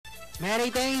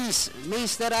Many thanks,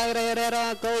 Mr. Ira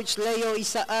Herrera, Coach Leo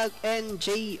Isaak, and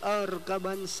J.R.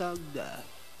 Cabansag.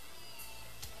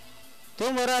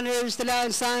 Two more runners to land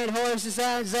side, horses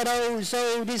and zero,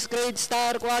 so discreet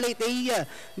star quality.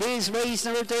 This race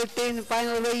number 13,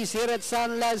 final race here at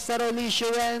San Lazaro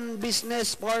Leisure and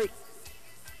Business Park.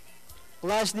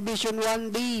 Class Division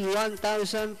 1B,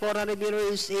 1,400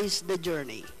 meters is the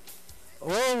journey.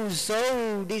 Oh,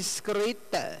 so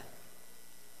discreet.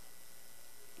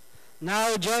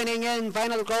 Now joining in,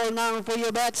 final call now for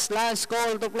your bets. Last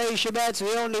call to place your bets.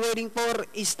 We're only waiting for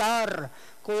star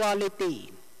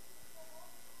quality.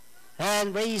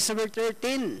 And race number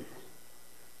 13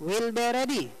 will be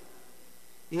ready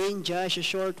in just a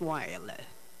short while.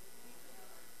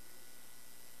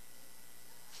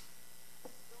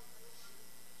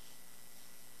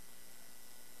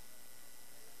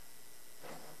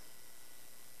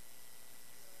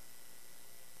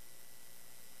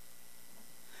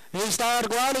 Star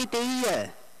quality.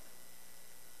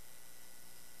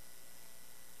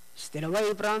 Still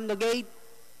away from the gate.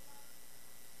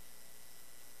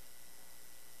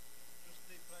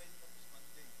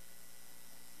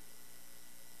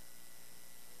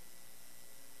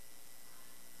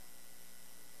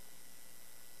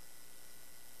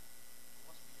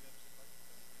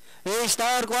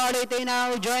 Star quality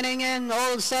now joining in,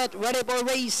 all set, ready for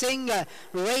racing.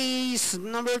 Race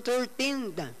number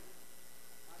 13.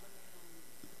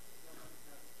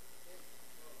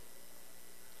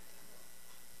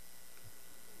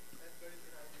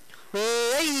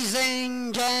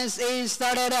 Racing just is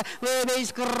started with a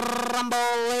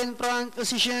scramble in front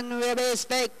position with a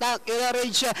spectacular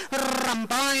reach.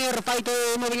 Rampire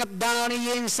fighter moving up down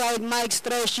the inside. Mike's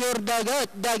Treasure,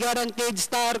 the guaranteed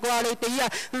star quality.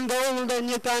 Golden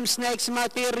New comes next,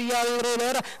 Material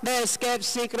Ruler. Best kept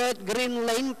secret, Green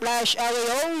Lane, Flash away.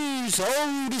 Oh, so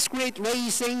discreet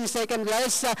racing second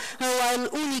less. While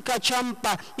Unica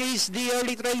Champa is the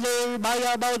early trailer by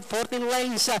about 14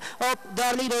 lengths of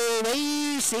the leader.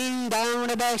 Racing down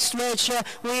the back stretch,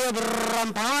 we have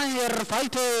Rampire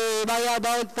Fighter by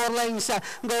about 4 lengths.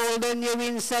 Golden You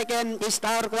in second,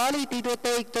 Star Quality to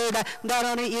take third. Down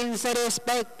on the inside,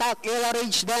 Spectacular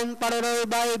Reach, then followed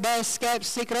by Best Kept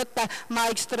Secret.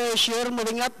 Mike's Treasure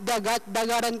moving up, the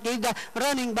guaranteed.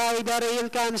 Running by the rail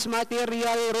comes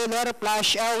Material Ruler,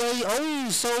 Flash away. Oh,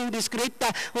 so discreet.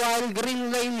 While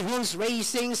Green Lane, who's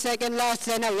racing second last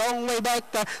and a long way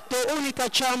back to Unica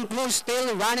Champ, who's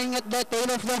still running at the tail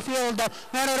of the field.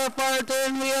 Another part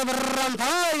in, we have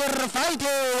Rampire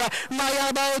Fighter by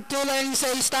about 2 lengths.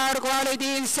 A Star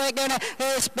Quality in second.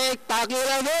 A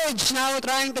Spectacular Edge now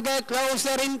trying to get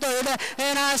closer in third.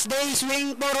 And as they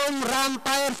swing for home,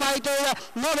 Rampire Fighter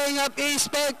moving up is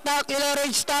Spectacular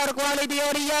Edge. Star Quality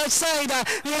on the outside.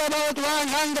 With about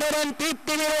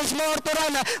 150 meters more to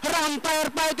run.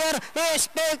 Rampire Fighter, a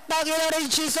Spectacular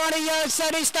Edge is on the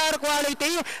outside. Star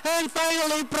Quality. And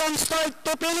finally from start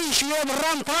to finish, we have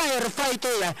Rampire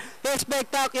Fighter. A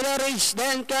Spectacular Reach,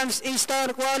 then comes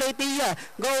Star Quality,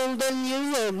 Golden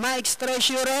New, Mike's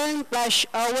Treasure, and Flash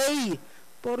away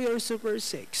for your Super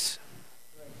 6.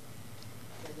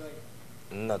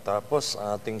 Natapos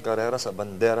ang ating karera sa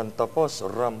banderang tapos.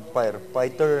 Rampire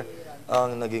Fighter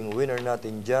ang naging winner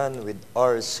natin dyan with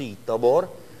RC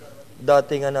Tabor.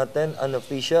 Datingan natin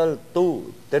unofficial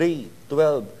 2, 3,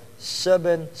 12,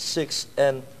 7, 6,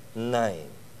 and 9.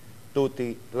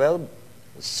 2T12,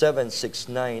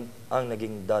 769 ang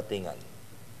naging datingan.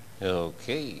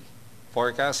 Okay.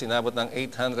 Forecast, inabot ng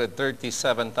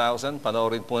 837,000.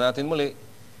 Panoorin po natin muli.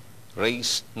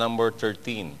 Race number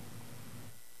 13.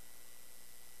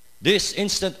 This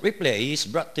instant replay is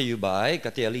brought to you by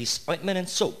Katialis Ointment and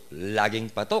Soap. Laging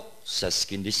patok sa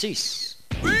skin disease.